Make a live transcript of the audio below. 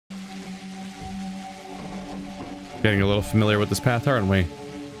Getting a little familiar with this path, aren't we?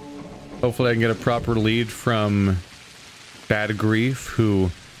 Hopefully I can get a proper lead from Bad Grief, who,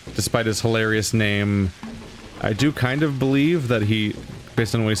 despite his hilarious name, I do kind of believe that he,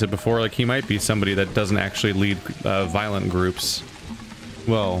 based on what he said before, like he might be somebody that doesn't actually lead violent groups.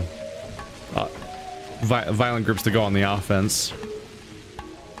 Well, violent groups to go on the offense.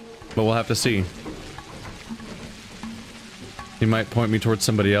 But we'll have to see. He might point me towards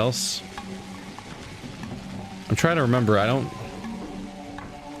somebody else. I'm trying to remember. I don't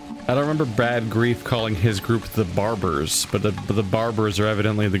remember Bad Grief calling his group the Barbers, but the Barbers are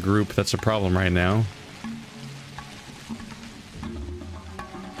evidently the group that's a problem right now.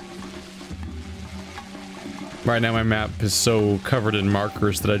 Right now my map is so covered in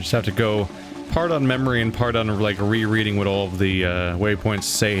markers that I just have to go part on memory and part on like rereading what all of the waypoints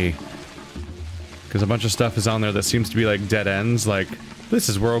say. Because a bunch of stuff is on there that seems to be like dead ends, like this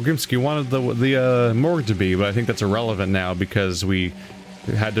is where Ogimsky wanted the morgue to be, but I think that's irrelevant now because we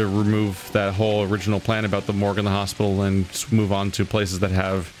had to remove that whole original plan about the morgue and the hospital and move on to places that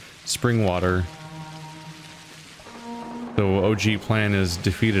have spring water. So OG plan is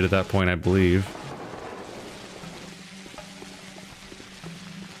defeated at that point, I believe.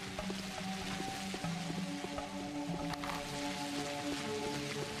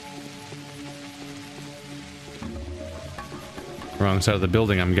 Wrong side of the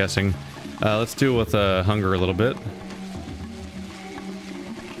building, I'm guessing. Let's deal with hunger a little bit.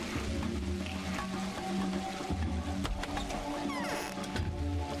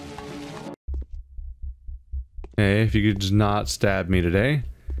 Hey, if you could just not stab me today.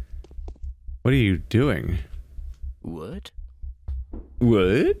 What are you doing? What?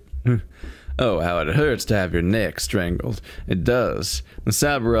 What? Oh, how it hurts to have your neck strangled. It does. The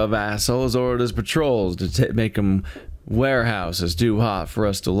Saburov asshole has ordered his patrols to make them warehouses too hot for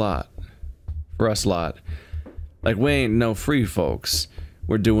us lot. Like we ain't no free folks.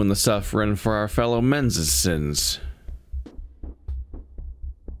 We're doing the suffering for our fellow men's sins.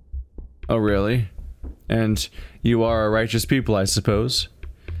 Oh really? And you are a righteous people, I suppose?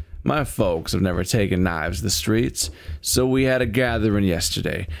 My folks have never taken knives to the streets, so we had a gathering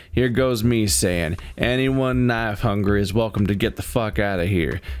yesterday. Here goes me saying, anyone knife hungry is welcome to get the fuck out of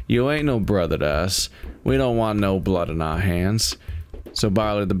here. You ain't no brother to us. We don't want no blood on our hands. So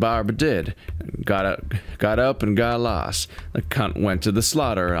Ballard the barber did. Got up and got lost. The cunt went to the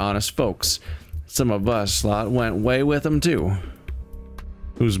slaughter, honest folks. Some of us lot went way with him too.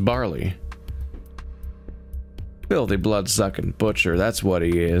 Who's Barley? Filthy blood-sucking butcher, that's what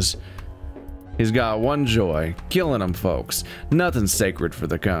he is. He's got one joy, killing them folks. Nothing sacred for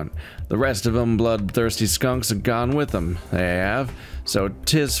the cunt. The rest of them bloodthirsty skunks have gone with him, they have. So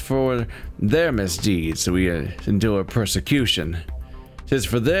 'tis for their misdeeds we endure persecution. 'Tis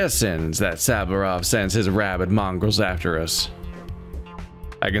for their sins that Saburov sends his rabid mongrels after us.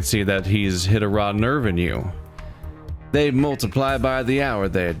 I can see that he's hit a raw nerve in you. They multiply by the hour,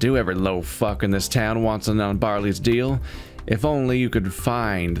 they do. Every low fuck in this town wants in on Barley's deal. If only you could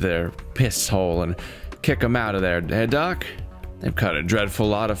find their piss hole and kick them out of there, eh, Doc? They've cut a dreadful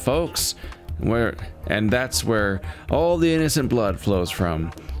lot of folks, and that's where all the innocent blood flows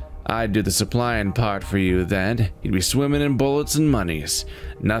from. I'd do the supplying part for you then. You'd be swimming in bullets and monies.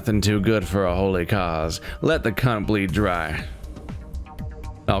 Nothing too good for a holy cause. Let the cunt bleed dry.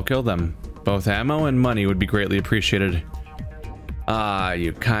 I'll kill them. Both ammo and money would be greatly appreciated. Ah,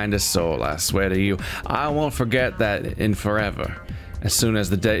 you kind of soul, I swear to you. I won't forget that in forever. As soon as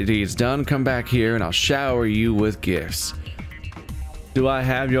the deed's done, come back here and I'll shower you with gifts. Do I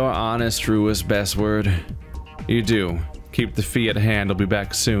have your honest, truest, best word? You do. Keep the fee at hand, I'll be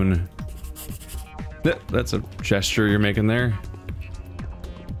back soon. That's a gesture you're making there.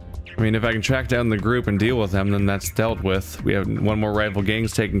 I mean, if I can track down the group and deal with them, then that's dealt with. We have one more rival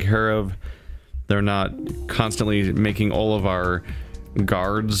gangs taken care of. They're not constantly making all of our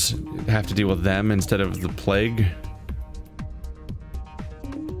guards have to deal with them instead of the plague.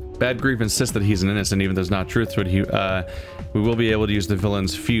 Bad Grief insists that he's an innocent, even though there's not truth to it. We will be able to use the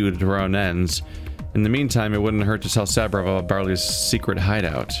villain's feud to our own ends. In the meantime, it wouldn't hurt to tell Saburov about Barley's secret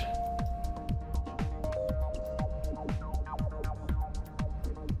hideout.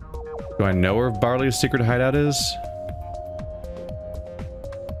 Do I know where Barley's secret hideout is?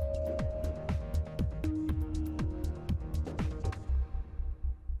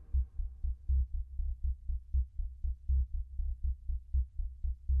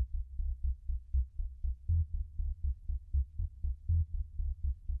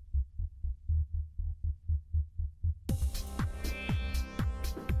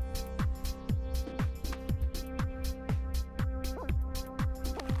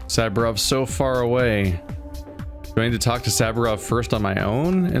 Saburov's so far away. Do I need to talk to Saburov first on my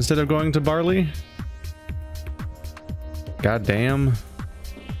own instead of going to Barley? God damn.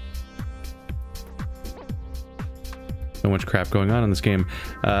 So much crap going on in this game.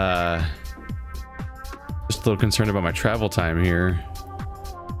 Just a little concerned about my travel time here.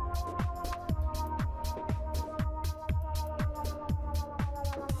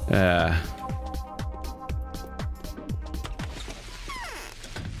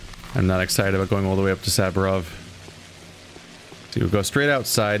 I'm not excited about going all the way up to Saburov. So we'll go straight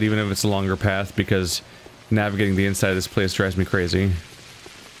outside, even if it's a longer path, because navigating the inside of this place drives me crazy.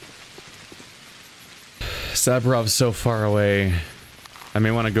 Saburov's so far away. I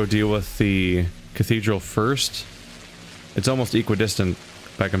may want to go deal with the cathedral first. It's almost equidistant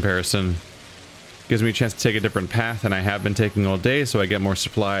by comparison. Gives me a chance to take a different path than I have been taking all day, so I get more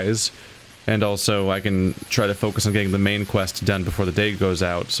supplies. And also I can try to focus on getting the main quest done before the day goes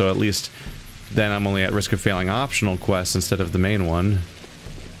out, so at least then I'm only at risk of failing optional quests instead of the main one.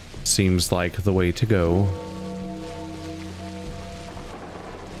 Seems like the way to go.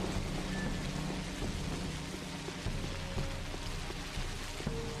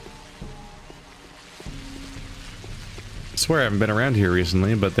 I swear I haven't been around here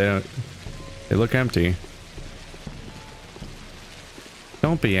recently, but they look empty.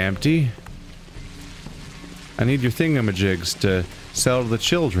 Don't be empty. I need your thingamajigs to sell to the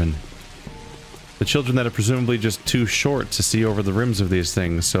children. The children that are presumably just too short to see over the rims of these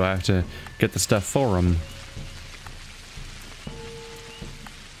things, so I have to get the stuff for them.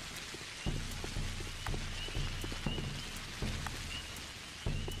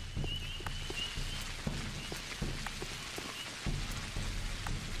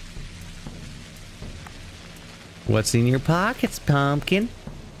 What's in your pockets, pumpkin?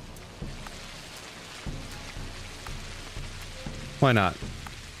 Why not?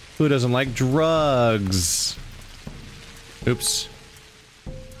 Who doesn't like drugs? Oops.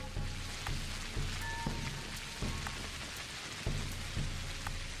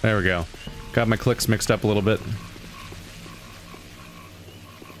 There we go. Got my clicks mixed up a little bit.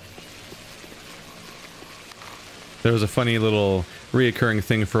 There was a funny little reoccurring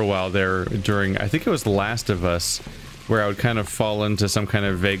thing for a while there during, I think it was The Last of Us, where I would kind of fall into some kind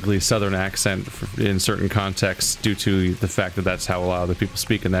of vaguely southern accent in certain contexts due to the fact that that's how a lot of the people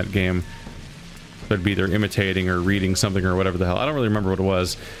speak in that game. They'd be either imitating or reading something or whatever the hell. I don't really remember what it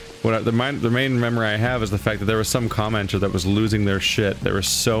was. The main memory I have is the fact that there was some commenter that was losing their shit. They were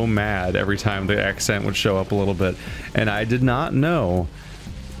so mad every time the accent would show up a little bit. And I did not know,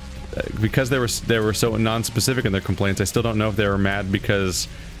 because they were so non-specific in their complaints, I still don't know if they were mad because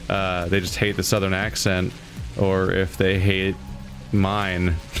they just hate the southern accent, or if they hate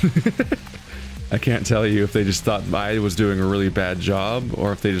mine. I can't tell you if they just thought I was doing a really bad job,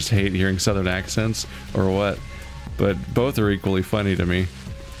 or if they just hate hearing southern accents, or what. But both are equally funny to me.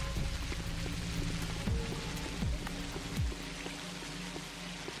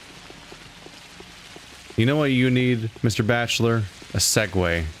 You know what you need, Mr. Bachelor? A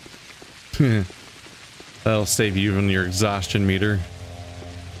Segway. That'll save you from your exhaustion meter.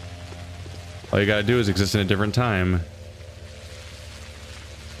 All you gotta do is exist in a different time.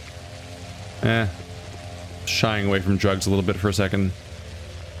 Shying away from drugs a little bit for a second.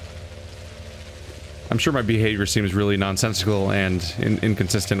 I'm sure my behavior seems really nonsensical and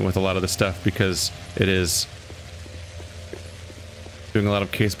inconsistent with a lot of the stuff because it is. Doing a lot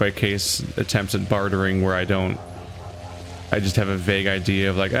of case-by-case attempts at bartering where I just have a vague idea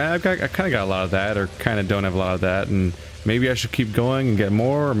of like, I kind of got a lot of that, or kind of don't have a lot of that, and maybe I should keep going and get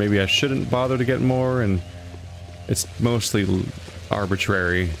more, or maybe I shouldn't bother to get more, and it's mostly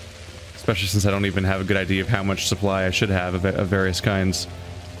arbitrary, especially since I don't even have a good idea of how much supply I should have of various kinds.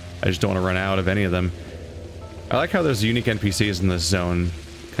 I just don't want to run out of any of them. I like how there's unique NPCs in this zone.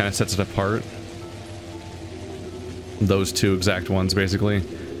 Kind of sets it apart. Those two exact ones, basically.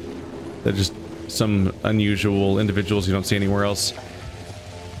 They're just some unusual individuals you don't see anywhere else.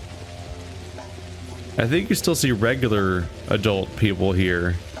 I think you still see regular adult people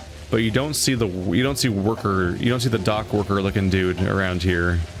here, but you don't see the dock worker looking dude around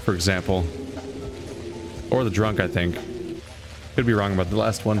here, for example. Or the drunk, I think. Could be wrong about the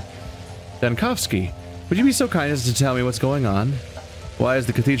last one. Dankovsky, would you be so kind as to tell me what's going on? Why is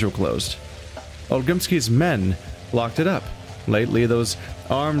the cathedral closed? Olgimsky's men locked it up. Lately, those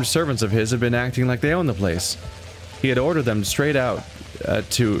armed servants of his have been acting like they own the place. He had ordered them straight out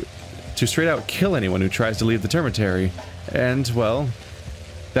to straight out kill anyone who tries to leave the termitary, and, well,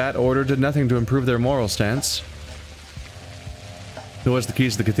 that order did nothing to improve their moral stance. Who has the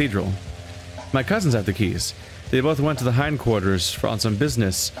keys to the cathedral? My cousins have the keys. They both went to the hindquarters on some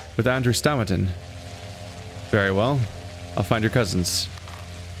business with Andrew Stomaton. Very well. I'll find your cousins.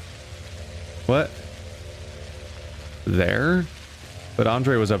 What? There? But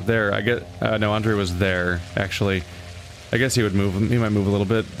Andre was up there. I get. No, Andre was there. Actually, I guess he would move. He might move a little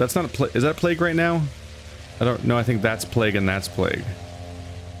bit. That's not a plague. Is that plague right now? I don't know. I think that's plague and that's plague.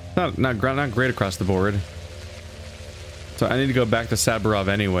 Not great across the board. So I need to go back to Saburov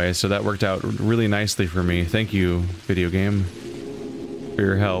anyway. So that worked out really nicely for me. Thank you, video game, for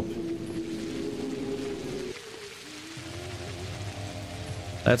your help.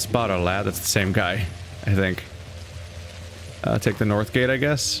 That's Ballard. That's the same guy, I think. Take the north gate, I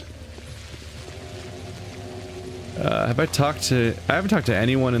guess. Have I talked to... I haven't talked to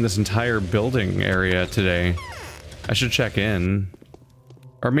anyone in this entire building area today. I should check in.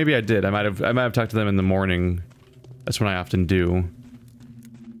 Or maybe I did. I might have talked to them in the morning. That's when I often do.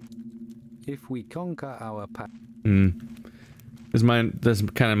 If we conquer our path... This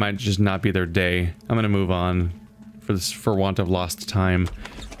kind of might just not be their day. I'm gonna move on for want of lost time.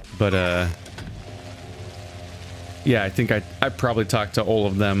 But yeah, I think I probably talked to all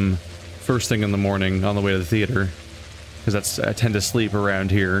of them first thing in the morning on the way to the theater, because I tend to sleep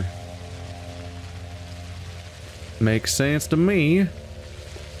around here. Makes sense to me.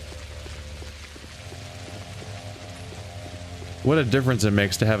 What a difference it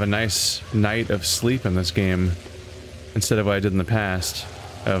makes to have a nice night of sleep in this game, instead of what I did in the past,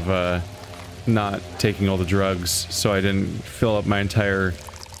 of not taking all the drugs, so I didn't fill up my entire...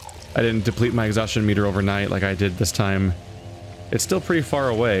 I didn't deplete my exhaustion meter overnight like I did this time. It's still pretty far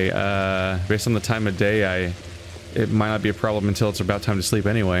away. Based on the time of day, it might not be a problem until it's about time to sleep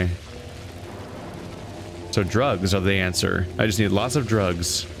anyway. So drugs are the answer. I just need lots of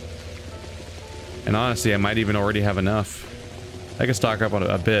drugs. And honestly, I might even already have enough. I can stock up on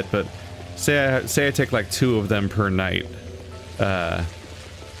a bit, but say I take like 2 of them per night to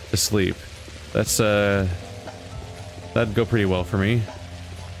sleep. That's that'd go pretty well for me.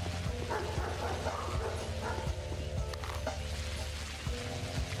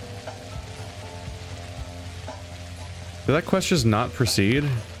 Did that quest just not proceed?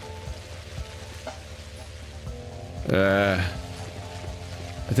 I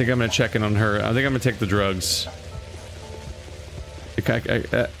think I'm gonna check in on her. I think I'm gonna take the drugs.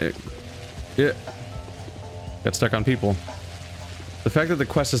 Yeah. Got stuck on people. The fact that the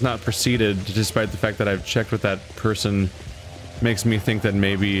quest has not proceeded, despite the fact that I've checked with that person, makes me think that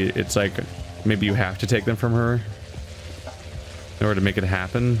maybe it's like, maybe you have to take them from her in order to make it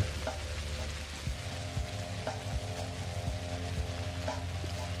happen.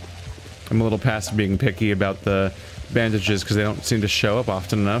 I'm a little past being picky about the bandages because they don't seem to show up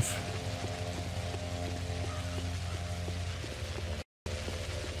often enough.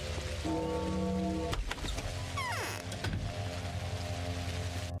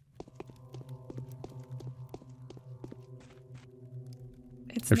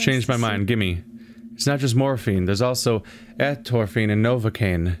 I've changed my mind. Gimme. It's not just morphine. There's also atorphine and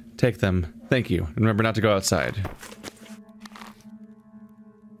novocaine. Take them. Thank you. And remember not to go outside.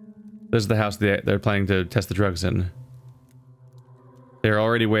 This is the house they're planning to test the drugs in. They're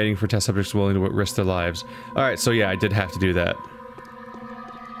already waiting for test subjects willing to risk their lives. Alright, so yeah, I did have to do that.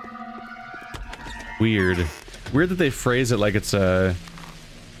 Weird. Weird that they phrase it like it's a...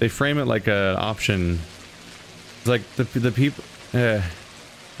 They frame it like an option. It's like the people...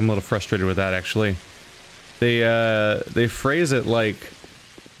 I'm a little frustrated with that, actually. They phrase it like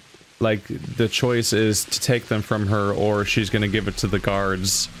the choice is to take them from her or she's gonna give it to the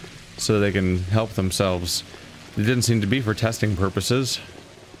guards so they can help themselves. It didn't seem to be for testing purposes.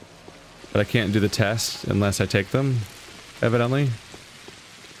 But I can't do the test unless I take them, evidently.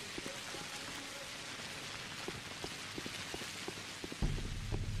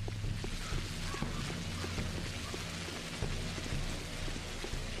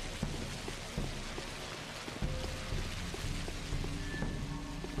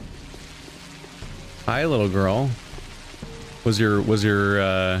 Hi, little girl. Was your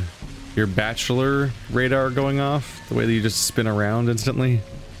Bachelor radar going off? The way that you just spin around instantly?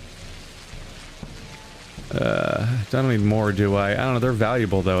 I don't need more, do I? I don't know, they're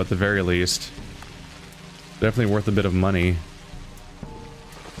valuable though, at the very least. Definitely worth a bit of money.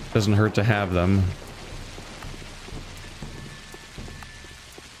 Doesn't hurt to have them.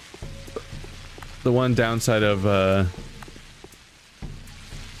 The one downside of,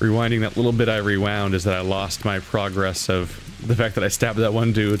 rewinding that little bit I rewound is that I lost my progress of the fact that I stabbed that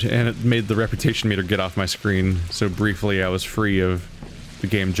one dude, and it made the reputation meter get off my screen, so briefly I was free of the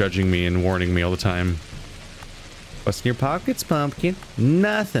game judging me and warning me all the time. What's in your pockets, pumpkin?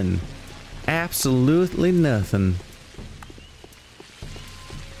 Nothing. Absolutely nothing.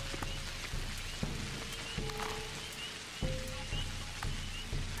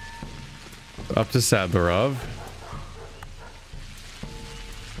 Up to Sabarov.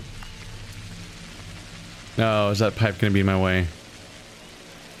 Oh, is that pipe gonna be in my way?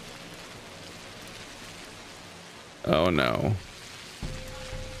 Oh no.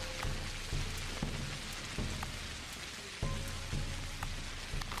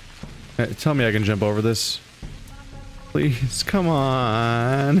 Hey, tell me I can jump over this. Please, come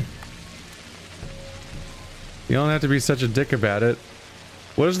on. You don't have to be such a dick about it.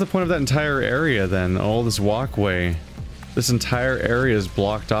 What is the point of that entire area then? All this walkway. This entire area is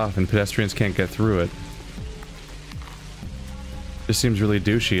blocked off and pedestrians can't get through it. This seems really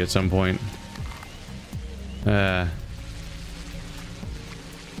douchey at some point.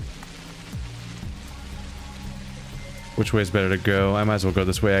 Which way is better to go? I might as well go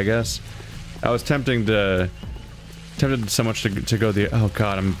this way, I guess. I was tempted so much to go the... Oh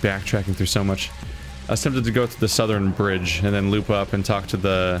god, I'm backtracking through so much. I was tempted to go to the southern bridge and then loop up and talk to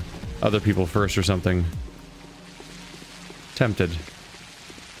the other people first or something. Tempted.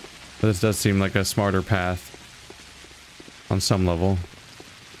 But this does seem like a smarter path. On some level.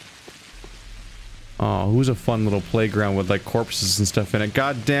 Oh, who's a fun little playground with like corpses and stuff in it.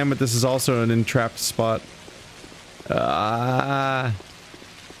 God damn it, this is also an entrapped spot. Let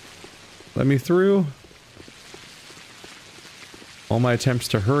me through. All my attempts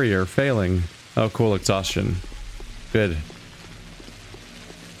to hurry are failing. Oh cool, exhaustion. Good.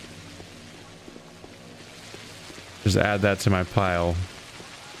 Just add that to my pile.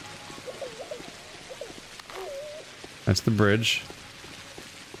 That's the bridge.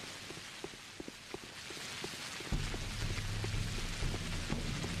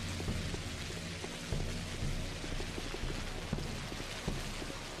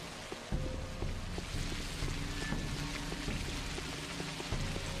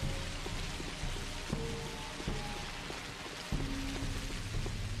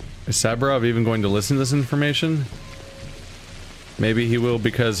 Is Sabarov even going to listen to this information? Maybe he will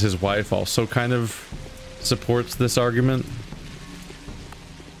because his wife also kind of supports this argument.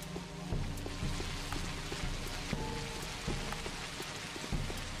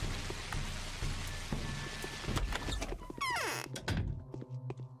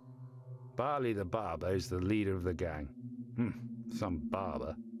 Barley the barber is the leader of the gang. Some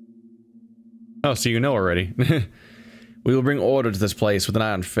barber. Oh, so you know already. We will bring order to this place with an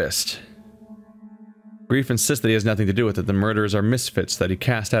iron fist. Grief insists that he has nothing to do with it. The murderers are misfits that he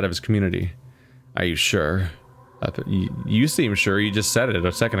cast out of his community. Are you sure? You seem sure. You just said it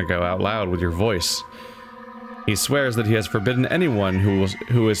a second ago out loud with your voice. He swears that he has forbidden anyone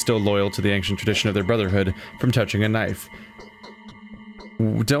who is still loyal to the ancient tradition of their brotherhood from touching a knife.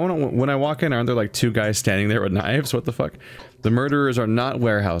 When I walk in, aren't there like two guys standing there with knives? What the fuck? The murderers are not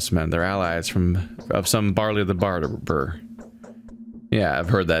warehousemen. They're allies of some Barley the Barber. Yeah, I've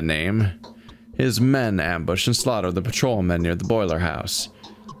heard that name. His men ambush and slaughter the patrolmen near the boiler house.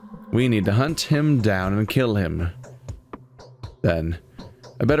 We need to hunt him down and kill him. Then,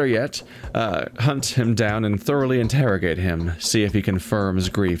 better yet, hunt him down and thoroughly interrogate him. See if he confirms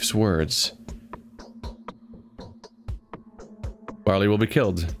Grief's words. Barley will be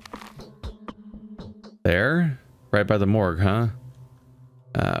killed. There? Right by the morgue, huh?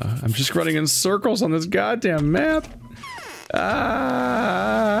 I'm just running in circles on this goddamn map. I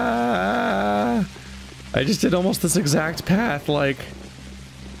just did almost this exact path like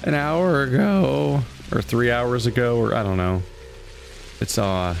an hour ago or 3 hours ago, or I don't know. It's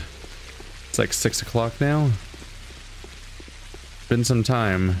like 6 o'clock now. Been some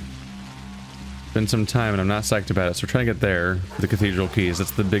time. And I'm not psyched about it, so we're trying to get there for the cathedral keys.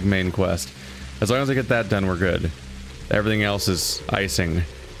 That's the big main quest. As long as I get that done, we're good. Everything else is icing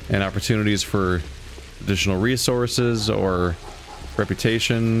and opportunities for additional resources or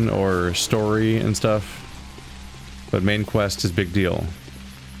reputation or story and stuff. But main quest is big deal.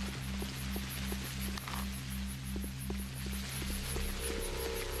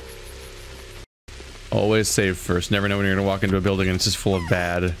 Always save first. Never know when you're gonna walk into a building and it's just full of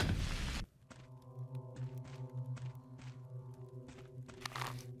bad.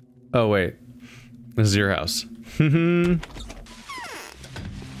 Oh wait, this is your house.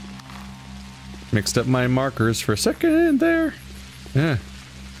 Mixed up my markers for a second there. Yeah.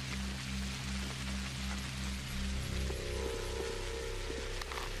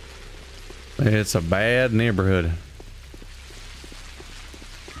 It's a bad neighborhood.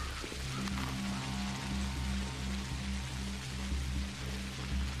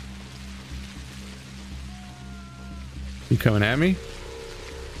 You coming at me?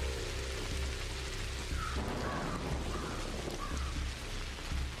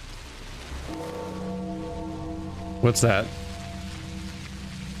 What's that?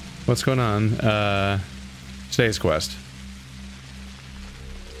 What's going on? Today's quest.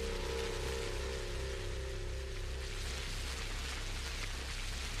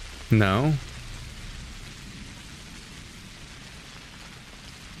 No.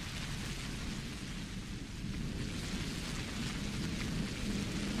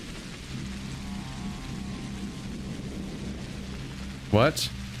 What?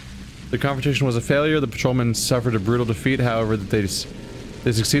 The confrontation was a failure. The patrolmen suffered a brutal defeat. However, they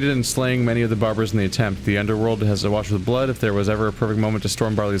succeeded in slaying many of the barbers in the attempt. The underworld has awash with blood. If there was ever a perfect moment to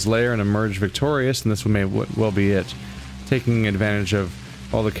storm Barley's lair and emerge victorious, then this may well be it. Taking advantage of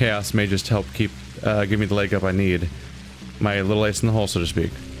all the chaos may just help give me the leg up I need. My little ace in the hole, so to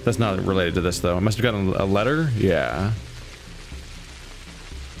speak. That's not related to this, though. I must have gotten a letter? Yeah.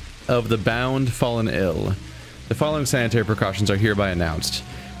 Of the bound, fallen ill. The following sanitary precautions are hereby announced.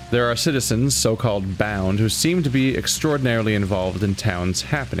 There are citizens, so-called bound, who seem to be extraordinarily involved in town's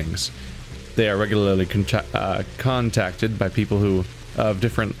happenings. They are regularly contacted by people who of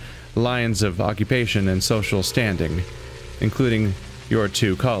different lines of occupation and social standing, including your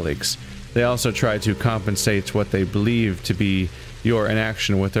two colleagues. They also try to compensate what they believe to be your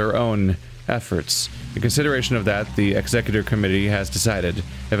inaction with their own efforts. In consideration of that, the Executor Committee has decided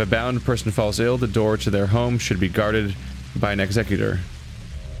if a bound person falls ill, the door to their home should be guarded by an executor.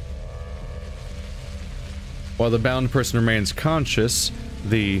 While the bound person remains conscious,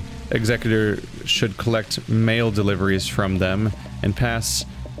 the executor should collect mail deliveries from them and pass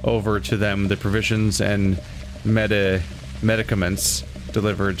over to them the provisions and medicaments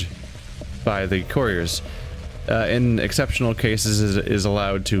delivered by the couriers. In exceptional cases, is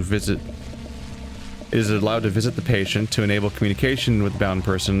allowed to visit the patient to enable communication with the bound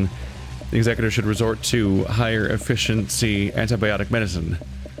person. The executor should resort to higher efficiency antibiotic medicine,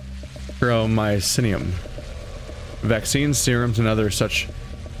 promycinium. Vaccines, serums, and other such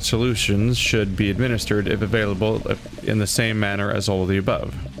solutions should be administered, if available, in the same manner as all of the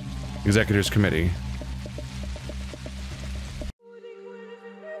above. Executors Committee.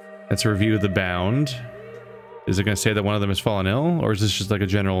 Let's review the bound. Is it going to say that one of them has fallen ill, or is this just like a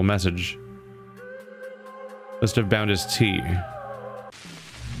general message? List of bound is T.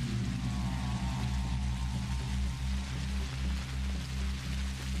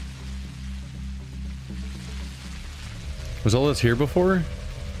 Was all this here before?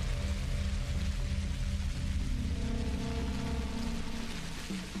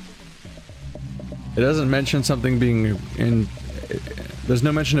 It doesn't mention something being in... There's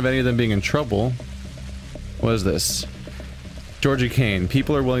no mention of any of them being in trouble. What is this? Georgie Kane.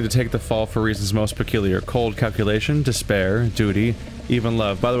 People are willing to take the fall for reasons most peculiar. Cold calculation, despair, duty, even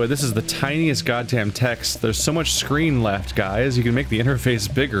love. By the way, this is the tiniest goddamn text. There's so much screen left, guys. You can make the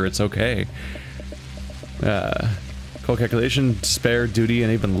interface bigger. It's okay. Cold calculation, despair, duty,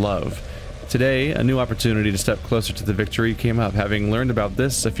 and even love. Today, a new opportunity to step closer to the victory came up. Having learned about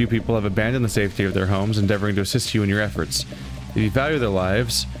this, a few people have abandoned the safety of their homes, endeavoring to assist you in your efforts. If you value their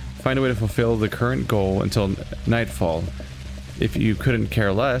lives, find a way to fulfill the current goal until nightfall. If you couldn't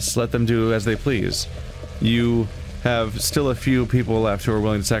care less, let them do as they please. You have still a few people left who are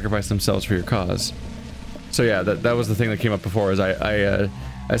willing to sacrifice themselves for your cause. So yeah, that was the thing that came up before, is I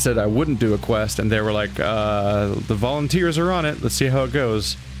said I wouldn't do a quest, and they were like, the volunteers are on it, let's see how it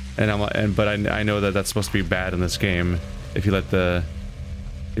goes. And I'm like, but I know that that's supposed to be bad in this game, if you let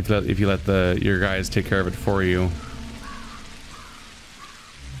your guys take care of it for you.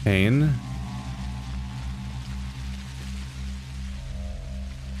 Pain.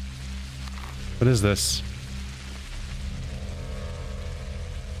 What is this?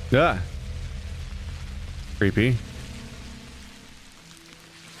 Ah! Creepy.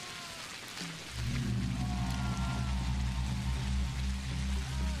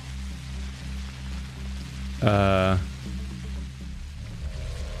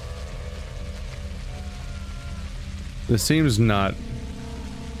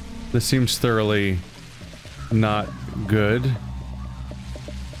 This seems thoroughly not good.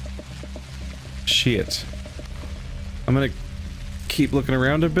 Shit. I'm gonna keep looking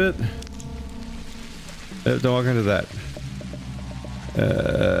around a bit. Don't walk into that.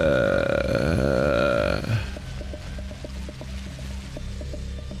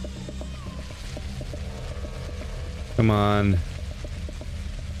 Come on.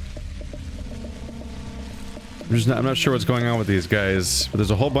 I'm not sure what's going on with these guys, but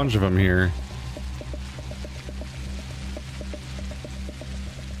there's a whole bunch of them here.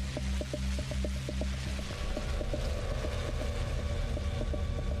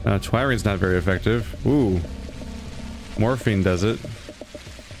 Twirine's not very effective. Ooh. Morphine does it.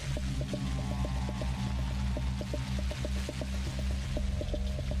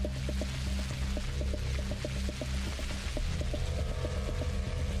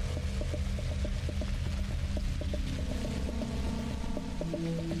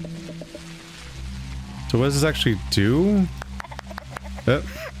 So what does this actually do?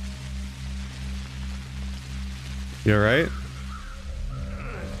 You alright?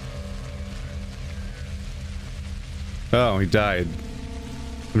 Oh, he died.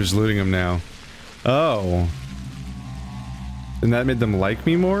 I'm just looting him now. Oh. And that made them like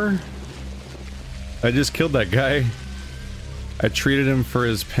me more? I just killed that guy. I treated him for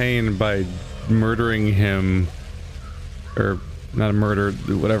his pain by murdering him. Or, not a murder,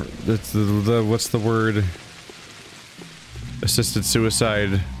 whatever. That's what's the word? Assisted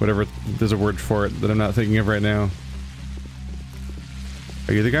suicide, whatever. There's a word for it that I'm not thinking of right now.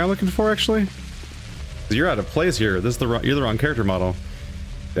 Are you the guy I'm looking for, actually? You're out of place here. This is you're the wrong character model.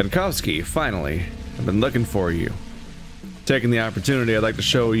 Benkovsky, finally. I've been looking for you. Taking the opportunity, I'd like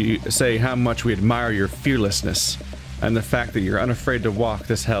to say how much we admire your fearlessness and the fact that you're unafraid to walk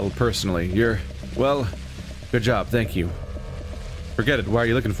this hell personally. Well, good job, thank you. Forget it, why are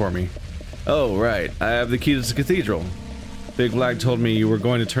you looking for me? Oh, right, I have the key to the cathedral. Big Black told me you were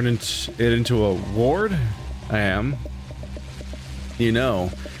going to turn it into a ward? I am. You know,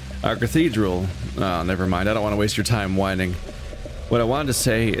 our cathedral... Oh, never mind, I don't want to waste your time whining. What I wanted to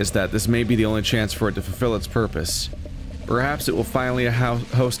say is that this may be the only chance for it to fulfill its purpose. Perhaps it will finally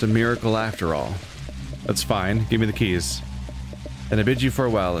host a miracle after all. That's fine, give me the keys. And I bid you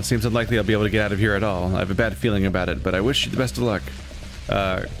farewell. It seems unlikely I'll be able to get out of here at all. I have a bad feeling about it, but I wish you the best of luck.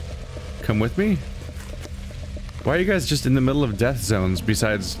 Come with me? Why are you guys just in the middle of death zones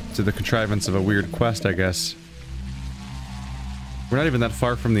besides to the contrivance of a weird quest, I guess? We're not even that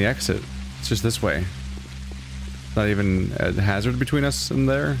far from the exit. It's just this way. Not even a hazard between us and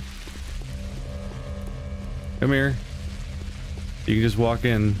there. Come here. You can just walk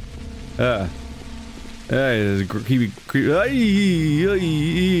in. I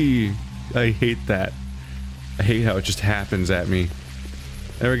hate that. I hate how it just happens at me.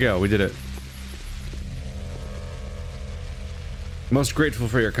 There we go, we did it. Most grateful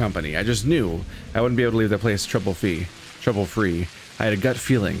for your company. I just knew I wouldn't be able to leave that place trouble-free. I had a gut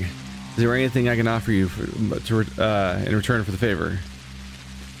feeling. Is there anything I can offer you in return for the favor?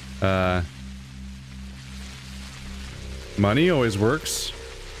 Money always works.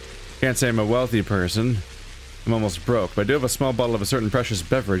 Can't say I'm a wealthy person. I'm almost broke, but I do have a small bottle of a certain precious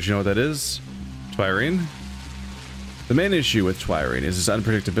beverage. You know what that is? Twirine? The main issue with twirine is its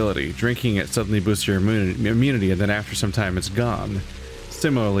unpredictability. Drinking it suddenly boosts your immunity, and then after some time it's gone.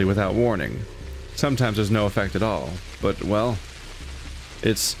 Similarly, without warning. Sometimes there's no effect at all, but, well,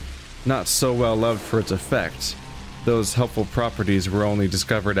 it's not so well loved for its effect. Those helpful properties were only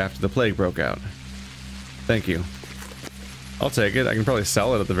discovered after the plague broke out. Thank you. I'll take it. I can probably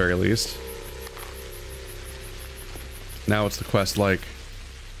sell it at the very least. Now what's the quest like?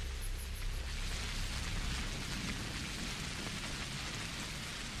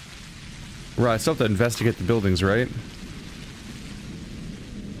 Right, I still have to investigate the buildings, right?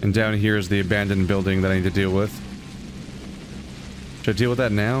 And down here is the abandoned building that I need to deal with. Should I deal with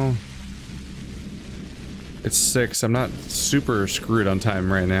that now? It's 6. I'm not super screwed on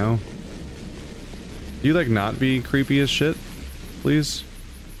time right now. Do you, like, not be creepy as shit? Please?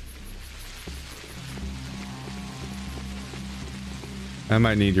 I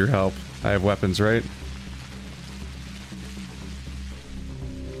might need your help. I have weapons, right?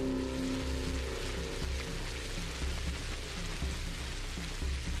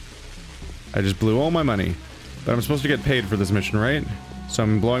 I just blew all my money. But I'm supposed to get paid for this mission, right? So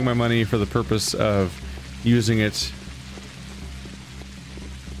I'm blowing my money for the purpose of using it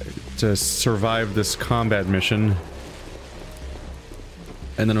to survive this combat mission.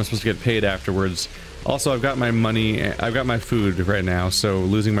 And then I'm supposed to get paid afterwards. Also, I've got my money, I've got my food right now, so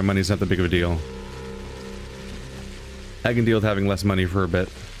losing my money is not that big of a deal. I can deal with having less money for a bit.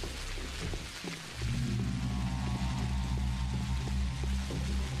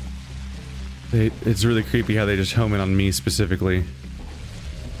 It's really creepy how they just home in on me specifically.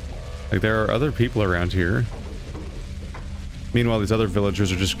 Like, there are other people around here. Meanwhile, these other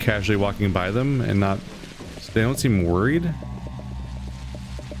villagers are just casually walking by them and not... They don't seem worried.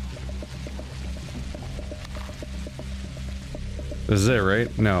 This is it,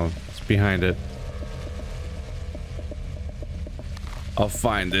 right? No, it's behind it. I'll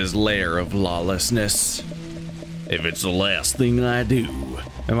find this lair of lawlessness. If it's the last thing I do.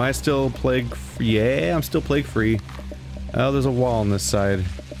 Am I still plague free? Yeah, I'm still plague free. Oh, there's a wall on this side.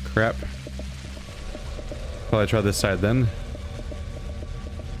 Crap. Probably try this side then.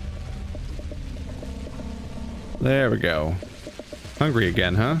 There we go. Hungry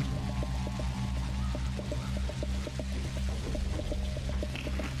again, huh?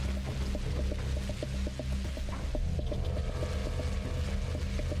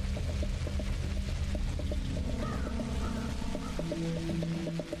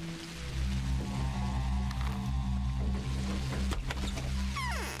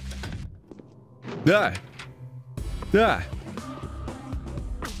 Ah! Ah!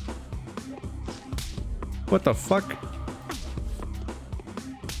 What the fuck?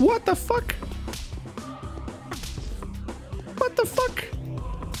 What the fuck? What the fuck?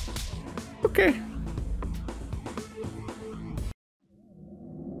 Okay.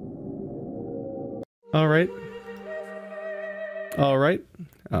 Alright. Alright.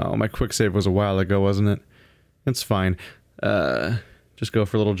 Oh, my quick save was a while ago, wasn't it? It's fine. Just go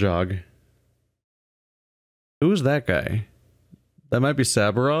for a little jog. Who's that guy? That might be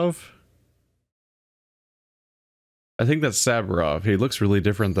Saburov? I think that's Saburov. He looks really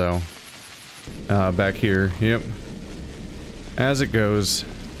different, though. Back here. Yep. As it goes.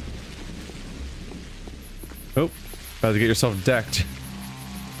 Oh, about to get yourself decked.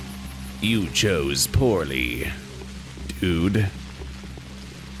 You chose poorly, dude.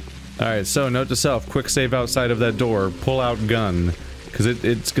 Alright, so note to self, quick save outside of that door, pull out gun. Because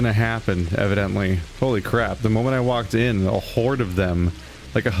it's gonna happen, evidently. Holy crap, the moment I walked in, a horde of them,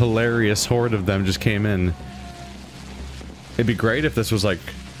 like a hilarious horde of them just came in. It'd be great if this was like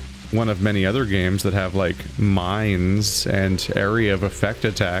one of many other games that have like mines and area of effect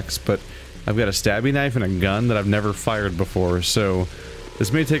attacks, but I've got a stabby knife and a gun that I've never fired before, so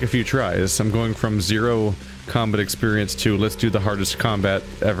this may take a few tries. I'm going from 0 combat experience to let's do the hardest combat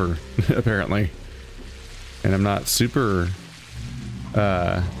ever, apparently. And I'm not super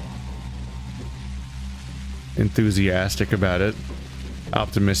enthusiastic about it.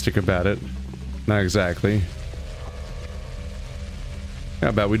 Optimistic about it. Not exactly. How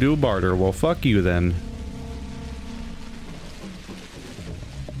about we do a barter? Well, fuck you then.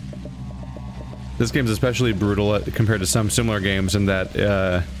 This game's especially brutal compared to some similar games in that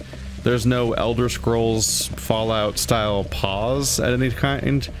there's no Elder Scrolls Fallout style pause at any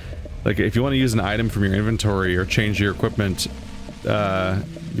kind. Like if you want to use an item from your inventory or change your equipment, you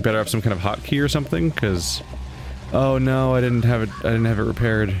better have some kind of hotkey or something, because oh no, I didn't have it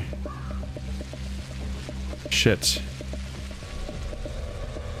repaired. Shit.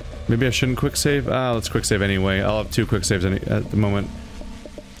 Maybe I shouldn't quick save? Let's quick save anyway. I'll have 2 quick saves at the moment.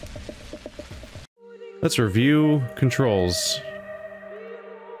 Let's review controls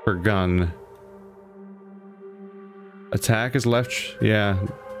for gun. Attack is left, yeah,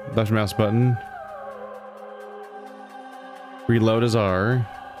 left mouse button. Reload is R.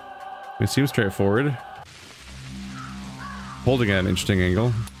 It seems straightforward. Holding at an interesting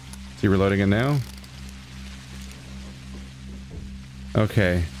angle. Is he reloading it now?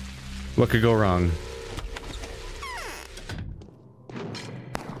 Okay. What could go wrong?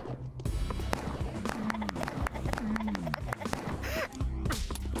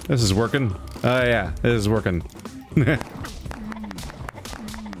 This is working. Oh yeah, this is working.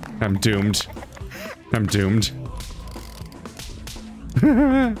 I'm doomed. I'm doomed.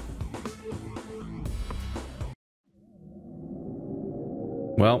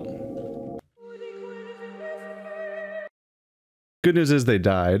 Well. Good news is they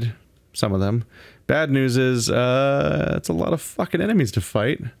died. Some of them. Bad news is, it's a lot of fucking enemies to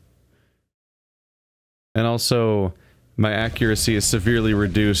fight. And also, my accuracy is severely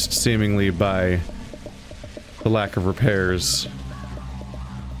reduced, seemingly by the lack of repairs.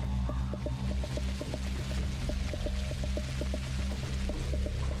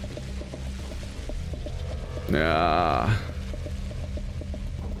 Ah.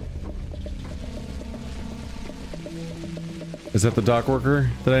 Is that the dock worker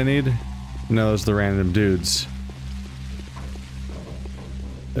that I need? No, those are the random dudes.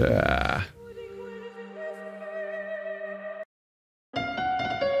 Ah.